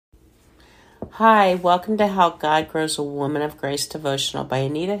Hi, welcome to How God Grows a Woman of Grace devotional by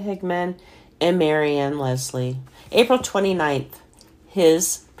Anita Higman and Marianne Leslie. April 29th,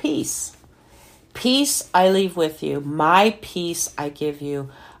 His peace. Peace I leave with you. My peace I give you.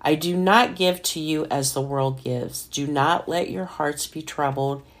 I do not give to you as the world gives. Do not let your hearts be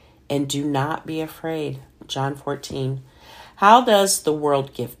troubled and do not be afraid. John 14. How does the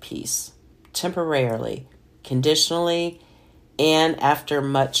world give peace? Temporarily, conditionally, and after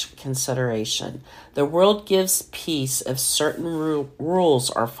much consideration. The world gives peace if certain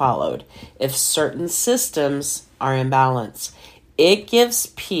rules are followed, if certain systems are in balance. It gives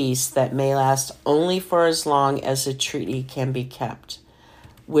peace that may last only for as long as a treaty can be kept,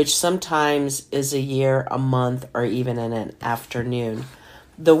 which sometimes is a year, a month, or even in an afternoon.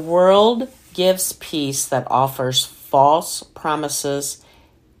 The world gives peace that offers false promises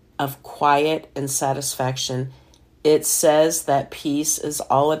of quiet and satisfaction. It says that peace is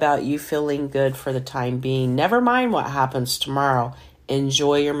all about you feeling good for the time being. Never mind what happens tomorrow.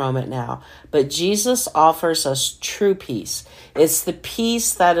 Enjoy your moment now. But Jesus offers us true peace. It's the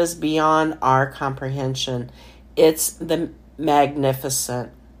peace that is beyond our comprehension. It's the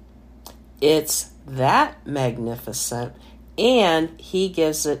magnificent. It's that magnificent. And He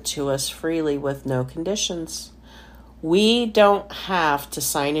gives it to us freely with no conditions. We don't have to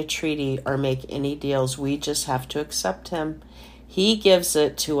sign a treaty or make any deals. We just have to accept Him. He gives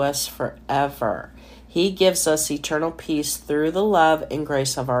it to us forever. He gives us eternal peace through the love and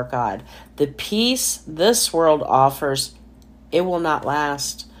grace of our God. The peace this world offers, it will not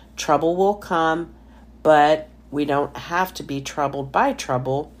last. Trouble will come, but we don't have to be troubled by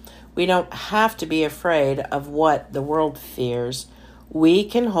trouble. We don't have to be afraid of what the world fears. We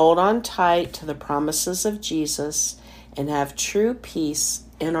can hold on tight to the promises of Jesus and have true peace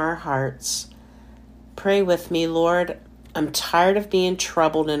in our hearts. Pray with me, Lord. I'm tired of being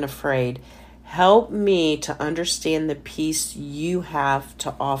troubled and afraid. Help me to understand the peace you have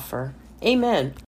to offer. Amen.